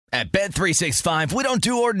At Bet365, we don't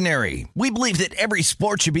do ordinary. We believe that every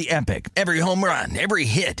sport should be epic. Every home run, every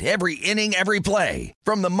hit, every inning, every play.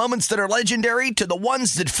 From the moments that are legendary to the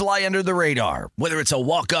ones that fly under the radar. Whether it's a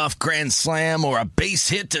walk-off grand slam or a base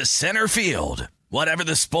hit to center field. Whatever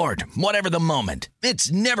the sport, whatever the moment.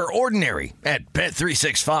 It's never ordinary at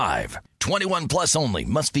Bet365. 21 plus only.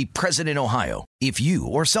 Must be present in Ohio. If you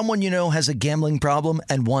or someone you know has a gambling problem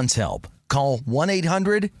and wants help, call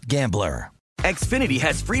 1-800-GAMBLER. Xfinity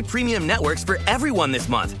has free premium networks for everyone this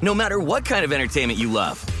month, no matter what kind of entertainment you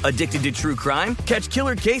love. Addicted to true crime? Catch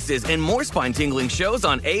killer cases and more spine-tingling shows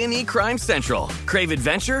on A&E Crime Central. Crave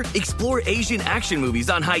adventure? Explore Asian action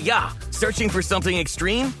movies on Hi-YAH. Searching for something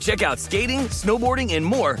extreme? Check out skating, snowboarding, and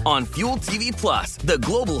more on Fuel TV Plus, the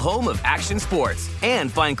global home of action sports.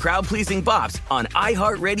 And find crowd-pleasing bops on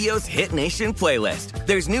iHeartRadio's Hit Nation playlist.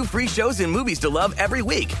 There's new free shows and movies to love every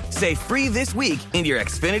week. Say free this week in your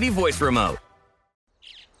Xfinity voice remote.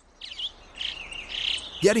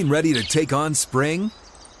 Getting ready to take on spring?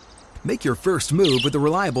 Make your first move with the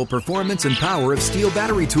reliable performance and power of Steel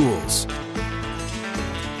battery tools.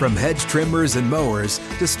 From hedge trimmers and mowers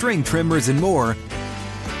to string trimmers and more,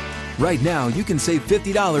 right now you can save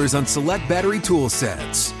 $50 on select battery tool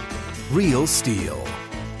sets. Real Steel.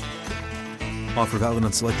 Offer valid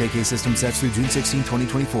on select AK system sets through June 16,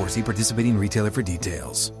 2024. See participating retailer for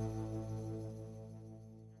details.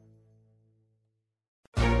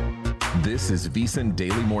 This is VSiN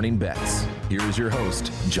Daily Morning Bets. Here is your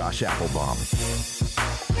host, Josh Applebaum.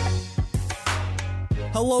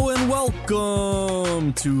 Hello and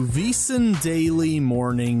welcome to VSiN Daily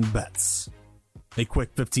Morning Bets, a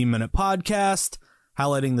quick 15-minute podcast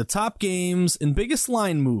highlighting the top games and biggest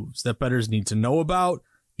line moves that bettors need to know about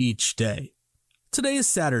each day. Today is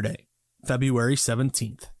Saturday, February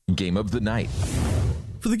 17th. Game of the night.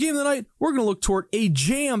 For the game of the night, we're going to look toward a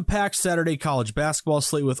jam-packed Saturday college basketball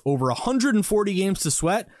slate with over 140 games to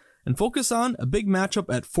sweat and focus on a big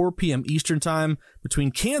matchup at 4 p.m. Eastern Time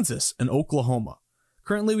between Kansas and Oklahoma.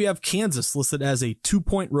 Currently, we have Kansas listed as a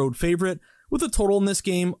 2-point road favorite with a total in this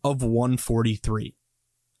game of 143.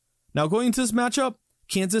 Now, going into this matchup,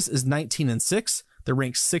 Kansas is 19-6. They're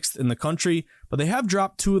ranked 6th in the country, but they have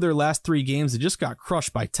dropped 2 of their last 3 games. They just got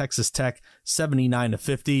crushed by Texas Tech,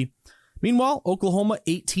 79-50. Meanwhile, Oklahoma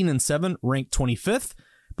 18-7, ranked 25th,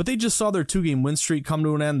 but they just saw their 2-game win streak come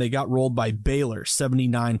to an end. They got rolled by Baylor,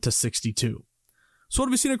 79-62. So what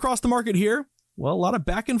have we seen across the market here? Well, a lot of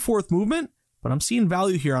back and forth movement, but I'm seeing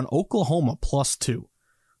value here on Oklahoma +2.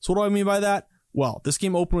 So what do I mean by that? Well, this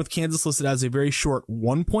game opened with Kansas listed as a very short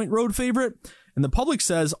 1-point road favorite, and the public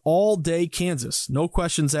says all day Kansas. No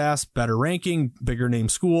questions asked, better ranking, bigger name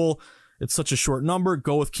school. It's such a short number.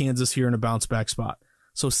 Go with Kansas here in a bounce back spot.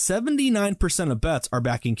 So 79% of bets are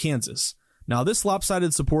backing Kansas. Now, this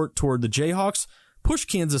lopsided support toward the Jayhawks pushed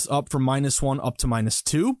Kansas up from -1 up to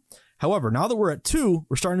 -2. However, now that we're at 2,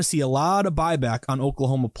 we're starting to see a lot of buyback on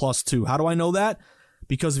Oklahoma +2. How do I know that?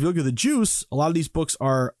 Because if you look at the juice, a lot of these books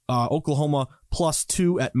are Oklahoma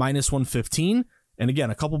 +2 at -115. And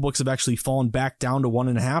again, a couple books have actually fallen back down to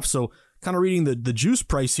 1.5. So kind of reading the juice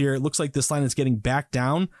price here, it looks like this line is getting back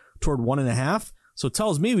down toward 1.5. So it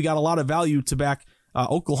tells me we got a lot of value to back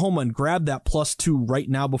Oklahoma and grab that +2 right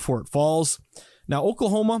now before it falls. Now,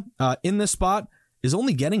 Oklahoma in this spot is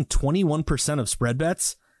only getting 21% of spread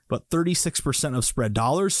bets, but 36% of spread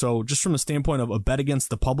dollars. So just from the standpoint of a bet against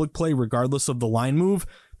the public play, regardless of the line move,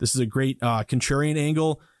 this is a great contrarian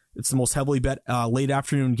angle. It's the most heavily bet late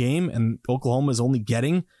afternoon game, and Oklahoma is only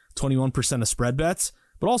getting 21% of spread bets,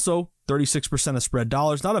 but also 36% of spread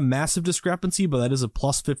dollars. Not a massive discrepancy, but that is a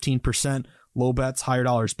 +15% low bets, higher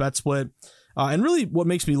dollars bet split. And really what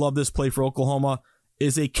makes me love this play for Oklahoma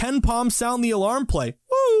is a Ken Pom sound the alarm play.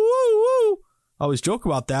 Woo, woo, woo. I always joke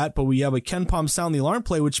about that, but we have a Ken Pom sound the alarm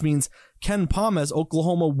play, which means Ken Pom has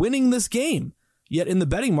Oklahoma winning this game. Yet in the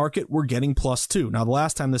betting market, we're getting +2. Now, the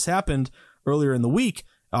last time this happened earlier in the week,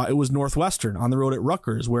 it was Northwestern on the road at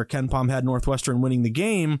Rutgers, where Ken Pom had Northwestern winning the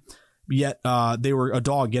game, yet they were a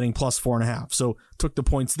dog getting +4.5. So took the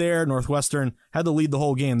points there. Northwestern had to lead the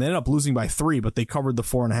whole game. They ended up losing by 3, but they covered the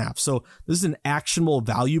 4.5. So this is an actionable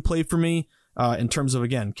value play for me in terms of,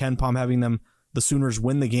 again, Ken Pom having the Sooners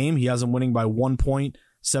win the game. He has them winning by 1 point,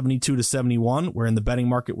 72-71, where in the betting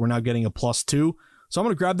market, we're now getting a +2. So I'm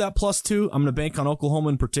going to grab that +2. I'm going to bank on Oklahoma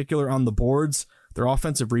in particular on the boards. Their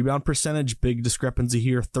offensive rebound percentage, big discrepancy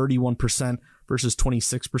here, 31% versus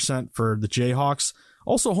 26% for the Jayhawks.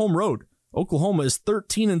 Also home road. Oklahoma is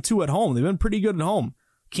 13-2 at home. They've been pretty good at home.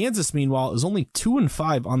 Kansas, meanwhile, is only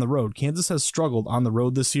 2-5 on the road. Kansas has struggled on the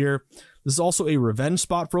road this year. This is also a revenge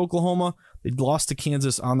spot for Oklahoma. They lost to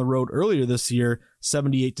Kansas on the road earlier this year,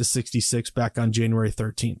 78-66 back on January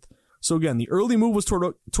 13th. So again, the early move was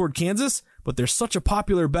toward Kansas, but they're such a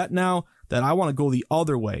popular bet now that I want to go the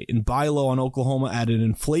other way and buy low on Oklahoma at an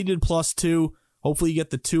inflated +2. Hopefully you get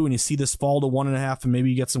the 2 and you see this fall to 1.5 and maybe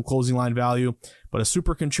you get some closing line value. But a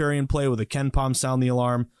super contrarian play with a Ken Pom sound the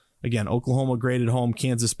alarm. Again, Oklahoma great at home,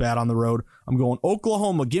 Kansas bad on the road. I'm going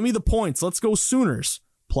Oklahoma. Give me the points. Let's go Sooners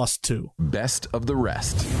 +2. Best of the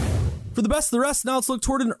rest. For the best of the rest, now let's look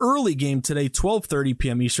toward an early game today, 12:30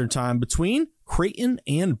 p.m. Eastern Time, between Creighton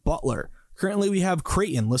and Butler. Currently, we have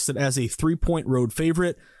Creighton listed as a 3-point road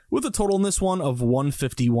favorite with a total in this one of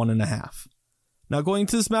 151.5. Now, going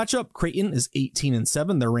into this matchup, Creighton is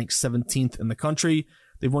 18-7. They're ranked 17th in the country.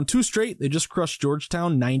 They've won 2 straight. They just crushed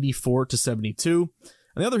Georgetown 94-72. On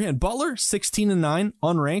the other hand, Butler 16-9,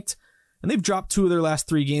 unranked, and they've dropped 2 of their last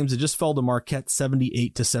 3 games. They just fell to Marquette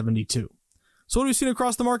 78-72. So what have we seen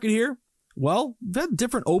across the market here? Well, we've had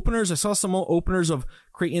different openers. I saw some openers of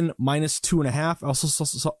Creighton -2.5. I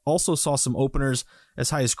also saw some openers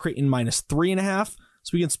as high as Creighton -3.5.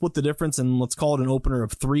 So we can split the difference and let's call it an opener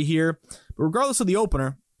of 3 here. But regardless of the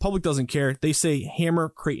opener, public doesn't care. They say hammer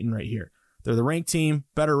Creighton right here. They're the ranked team,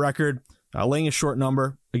 better record, laying a short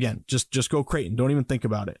number. Again, just go Creighton. Don't even think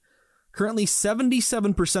about it. Currently,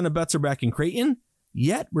 77% of bets are back in Creighton,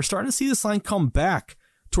 yet we're starting to see this line come back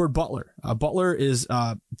toward Butler. Butler is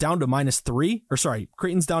down to -3, or sorry,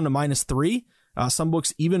 Creighton's down to -3. Some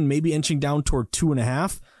books even maybe inching down toward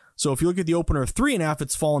 2.5. So if you look at the opener of 3.5,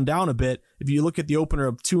 it's fallen down a bit. If you look at the opener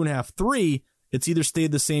of 2.5, 3, it's either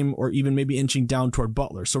stayed the same or even maybe inching down toward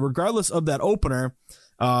Butler. So regardless of that opener,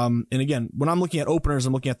 and again, when I'm looking at openers,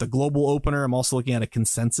 I'm looking at the global opener. I'm also looking at a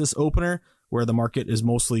consensus opener where the market is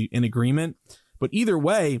mostly in agreement. But either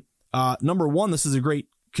way, number one, this is a great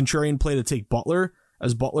contrarian play to take Butler,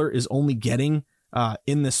 as Butler is only getting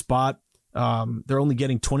in this spot. They're only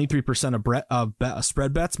getting 23% of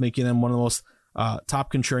spread bets, making them one of the most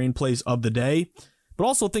top contrarian plays of the day. But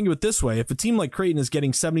also think of it this way. If a team like Creighton is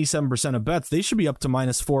getting 77% of bets, they should be up to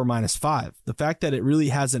 -4, -5. The fact that it really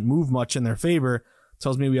hasn't moved much in their favor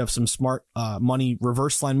tells me we have some smart money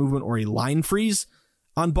reverse line movement or a line freeze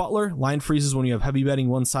on Butler. Line freeze is when you have heavy betting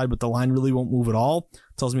one side, but the line really won't move at all.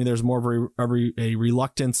 Tells me there's more of a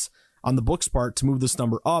reluctance on the book's part to move this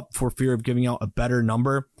number up for fear of giving out a better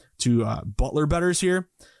number to Butler bettors here.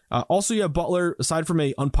 Also, you have Butler, aside from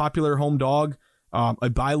a unpopular home dog, a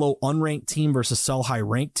buy low unranked team versus sell high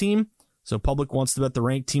ranked team. So public wants to bet the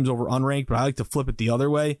ranked teams over unranked, but I like to flip it the other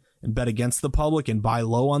way and bet against the public and buy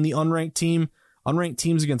low on the unranked team. Unranked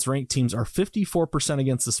teams against ranked teams are 54%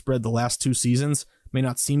 against the spread the last 2 seasons. May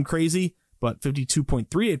not seem crazy, but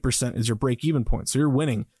 52.38% is your break-even point. So you're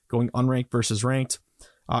winning going unranked versus ranked.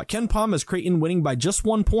 Ken Pom has Creighton winning by just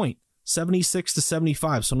 1 point,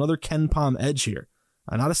 76-75. So another Ken Pom edge here.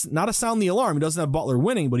 Not a sound the alarm. He doesn't have Butler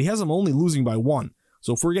winning, but he has him only losing by 1.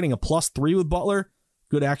 So if we're getting a +3 with Butler,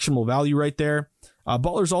 good actionable value right there.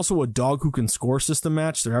 Butler's also a dog who can score system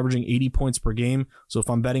match. They're averaging 80 points per game. So if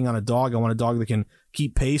I'm betting on a dog, I want a dog that can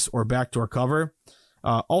keep pace or backdoor cover.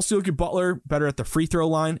 Also look at Butler better at the free throw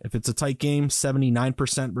line. If it's a tight game,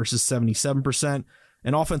 79% versus 77%.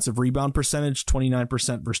 And offensive rebound percentage,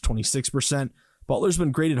 29% versus 26%. Butler's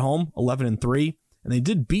been great at home, 11-3. And they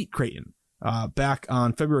did beat Creighton back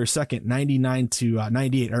on February 2nd,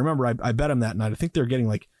 99-98. I remember I bet them that night. I think they're getting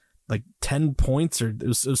like 10 points, or it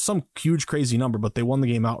was some huge crazy number, but they won the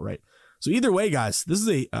game outright. So either way, guys, this is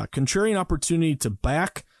a contrarian opportunity to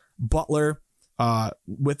back Butler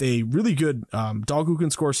with a really good dog who can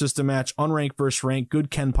score system match, unranked versus ranked, good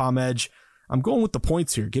Ken Pom edge. I'm going with the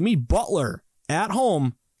points here. Give me Butler at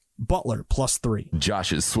home, Butler +3.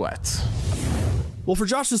 Josh's sweats. Well, for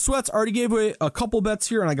Josh's sweats, I already gave away a couple bets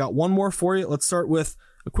here, and I got one more for you. Let's start with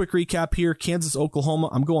a quick recap here. Kansas, Oklahoma.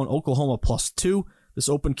 I'm going Oklahoma +2. This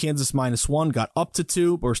opened Kansas -1, got up to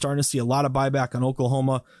 2, but we're starting to see a lot of buyback on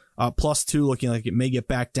Oklahoma +2, looking like it may get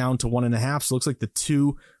back down to 1.5. So it looks like the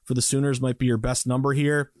 2 for the Sooners might be your best number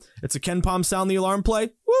here. It's a Ken Pom sound the alarm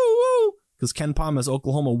play. Woo woo! Because Ken Pom has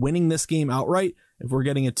Oklahoma winning this game outright. If we're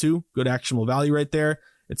getting a 2, good actionable value right there.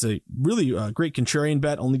 It's a really great contrarian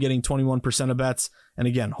bet, only getting 21% of bets. And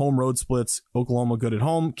again, home road splits. Oklahoma good at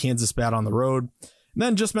home, Kansas bad on the road. And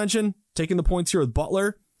then just mentioned taking the points here with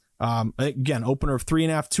Butler. Again, opener of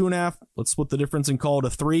 3.5, 2.5. Let's split the difference and call it a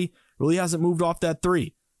 3. Really hasn't moved off that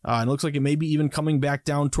 3. And it looks like it may be even coming back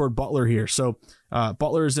down toward Butler here. So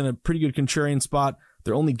Butler is in a pretty good contrarian spot.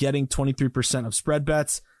 They're only getting 23% of spread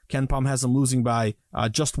bets. Ken Pom has them losing by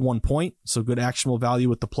just 1 point. So good actionable value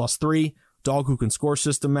with the +3. Dog who can score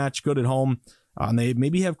system match, good at home. And they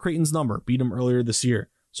maybe have Creighton's number, beat them earlier this year.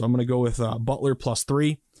 So I'm going to go with Butler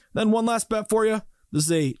 +3. Then one last bet for you. This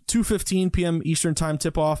is a 2:15 p.m. Eastern time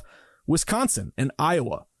tip-off. Wisconsin and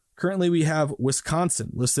Iowa. Currently, we have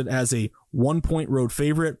Wisconsin listed as a 1-point road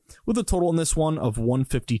favorite with a total in this one of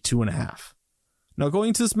 152.5. Now, going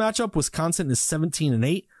into this matchup, Wisconsin is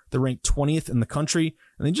 17-8. They're ranked 20th in the country,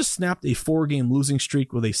 and they just snapped a 4-game losing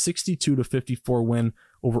streak with a 62-54 win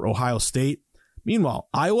over Ohio State. Meanwhile,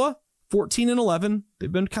 Iowa, 14-11.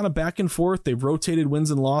 They've been kind of back and forth. They've rotated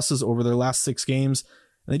wins and losses over their last 6 games,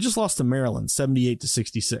 and they just lost to Maryland,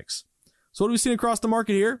 78-66. So what have we seen across the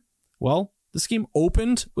market here? Well, this game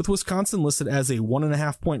opened with Wisconsin listed as a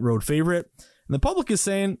 1.5-point road favorite, and the public is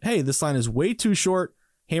saying, hey, this line is way too short.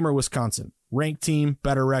 Hammer Wisconsin. Ranked team,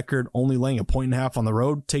 better record, only laying 1.5 on the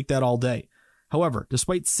road. Take that all day. However,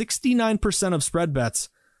 despite 69% of spread bets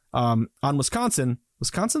on Wisconsin,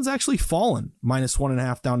 Wisconsin's actually fallen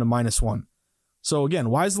 -1.5 down to -1. So again,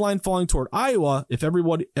 why is the line falling toward Iowa if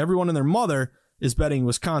everyone and their mother is betting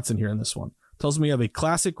Wisconsin here in this one? Tells me you have a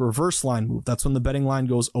classic reverse line move. That's when the betting line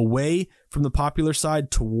goes away from the popular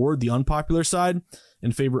side toward the unpopular side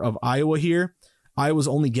in favor of Iowa here. Iowa's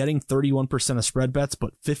only getting 31% of spread bets,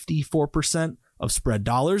 but 54% of spread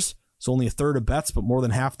dollars. So only a third of bets, but more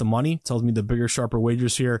than half the money. Tells me the bigger, sharper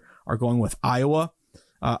wagers here are going with Iowa.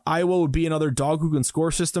 Iowa would be another dog who can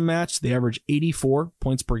score system match. They average 84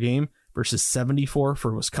 points per game versus 74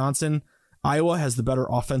 for Wisconsin. Iowa has the better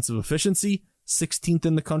offensive efficiency, 16th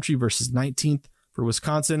in the country versus 19th for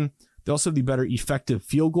Wisconsin. They also have the better effective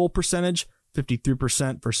field goal percentage,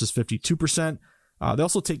 53% versus 52%. They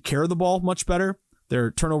also take care of the ball much better.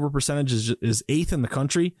 Their turnover percentage is 8th in the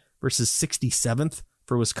country versus 67th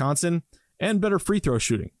for Wisconsin. And better free throw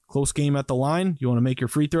shooting. Close game at the line. You want to make your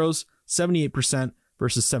free throws, 78%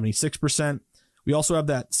 versus 76%. We also have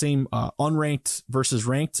that same unranked versus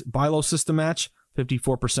ranked buy low system match,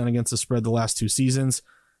 54% against the spread the last 2 seasons.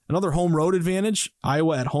 Another home road advantage.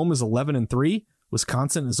 Iowa at home is 11-3.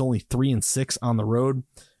 Wisconsin is only 3-6 on the road.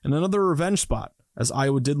 And another revenge spot, as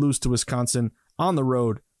Iowa did lose to Wisconsin on the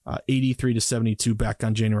road, 83-72 back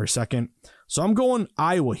on January 2nd. So I'm going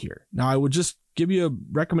Iowa here. Now, I would just give you a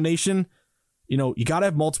recommendation. You know, you got to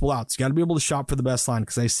have multiple outs. You got to be able to shop for the best line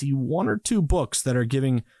because I see 1 or 2 books that are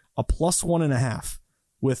giving a +1.5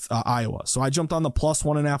 with Iowa. So I jumped on the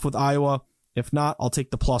 +1.5 with Iowa. If not, I'll take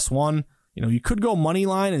the +1. You know, you could go money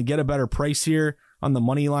line and get a better price here. On the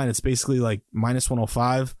money line, it's basically like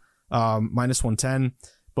 -105, -110.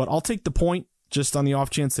 But I'll take the point. Just on the off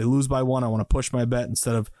chance they lose by 1, I want to push my bet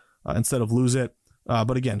instead of lose it.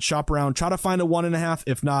 But again, shop around, try to find a 1.5.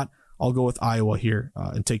 If not, I'll go with Iowa here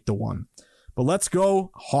and take the 1. But let's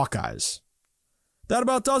go Hawkeyes. That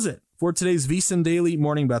about does it for today's VSiN Daily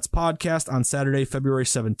Morning Bets podcast on Saturday, February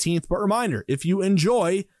 17th. But reminder, if you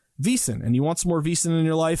enjoy VSiN and you want some more VSiN in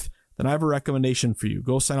your life, then I have a recommendation for you.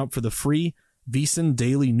 Go sign up for the free VSiN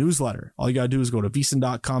Daily newsletter. All you got to do is go to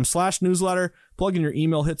vsin.com/newsletter, plug in your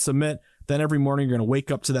email, hit submit. Then every morning you're going to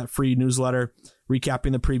wake up to that free newsletter,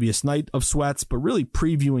 recapping the previous night of sweats, but really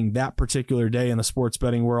previewing that particular day in the sports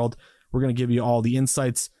betting world. We're going to give you all the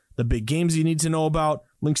insights, the big games you need to know about,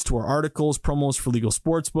 links to our articles, promos for legal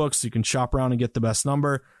sports books so you can shop around and get the best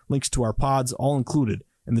number, links to our pods, all included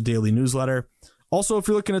in the daily newsletter. Also, if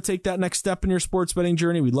you're looking to take that next step in your sports betting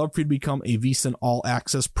journey, we'd love for you to become a VSiN All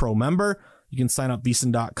Access Pro member. You can sign up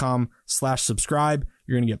vsin.com/subscribe.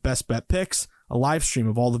 You're going to get best bet picks, a live stream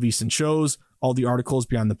of all the VSiN shows, all the articles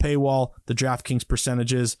behind the paywall, the DraftKings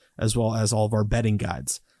percentages, as well as all of our betting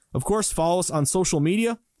guides. Of course, follow us on social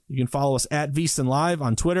media. You can follow us at VSiN Live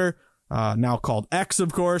on Twitter, now called X,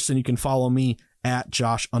 of course, and you can follow me at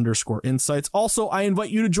Josh_Insights. Also, I invite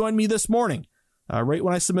you to join me this morning. Right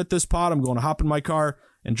when I submit this pod, I'm going to hop in my car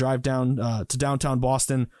and drive down to downtown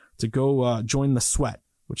Boston to go join The Sweat,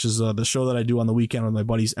 which is the show that I do on the weekend with my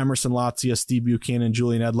buddies Emerson Latzia, Steve Buchanan,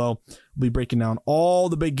 Julian Edlow. We'll be breaking down all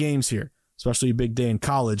the big games here, especially a big day in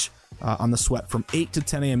college on The Sweat from 8 to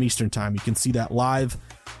 10 a.m. Eastern Time. You can see that live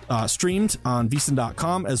streamed on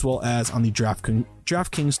vsin.com as well as on the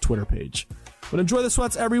DraftKings Twitter page. But enjoy the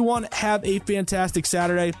sweats, everyone. Have a fantastic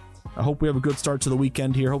Saturday. I hope we have a good start to the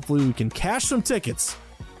weekend here. Hopefully we can cash some tickets.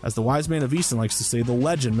 As the wise man of VSiN likes to say, the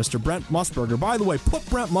legend, Mr. Brent Musburger. By the way, put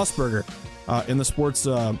Brent Musburger in the Sports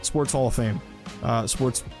Hall of Fame. I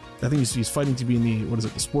think he's fighting to be in the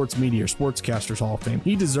Sports Media or Sportscasters Hall of Fame.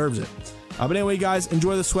 He deserves it. But anyway, guys,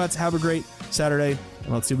 enjoy the sweats. Have a great Saturday,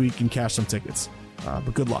 and let's see if we can cash some tickets.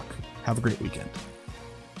 But good luck. Have a great weekend.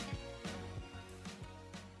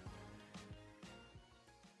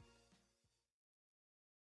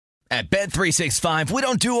 At Bet365, we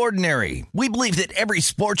don't do ordinary. We believe that every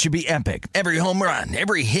sport should be epic. Every home run,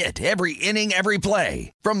 every hit, every inning, every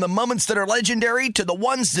play. From the moments that are legendary to the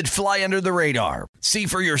ones that fly under the radar. See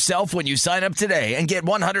for yourself when you sign up today and get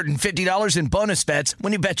 $150 in bonus bets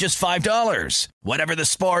when you bet just $5. Whatever the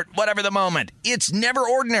sport, whatever the moment, it's never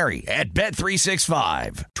ordinary at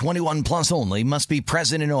Bet365. 21 plus only. Must be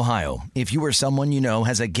present in Ohio. If you or someone you know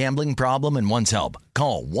has a gambling problem and wants help,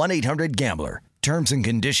 call 1-800-GAMBLER. Terms and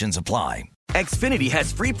conditions apply. Xfinity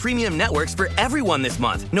has free premium networks for everyone this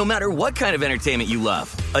month, no matter what kind of entertainment you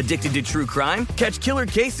love. Addicted to true crime? Catch killer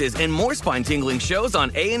cases and more spine-tingling shows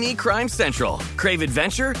on A&E Crime Central. Crave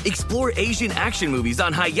adventure? Explore Asian action movies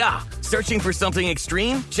on Hi-YAH. Searching for something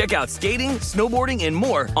extreme? Check out skating, snowboarding, and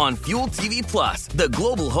more on Fuel TV Plus, the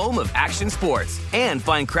global home of action sports. And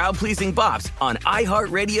find crowd-pleasing bops on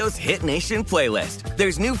iHeartRadio's Hit Nation playlist.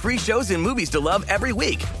 There's new free shows and movies to love every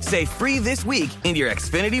week. Say free this week in your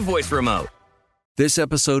Xfinity voice remote. This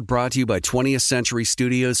episode brought to you by 20th Century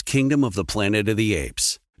Studios' Kingdom of the Planet of the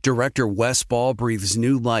Apes. Director Wes Ball breathes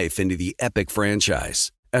new life into the epic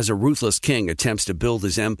franchise. As a ruthless king attempts to build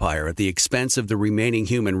his empire at the expense of the remaining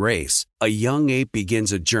human race, a young ape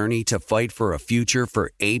begins a journey to fight for a future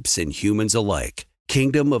for apes and humans alike.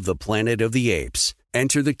 Kingdom of the Planet of the Apes.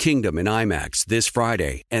 Enter the kingdom in IMAX this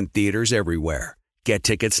Friday and theaters everywhere. Get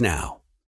tickets now.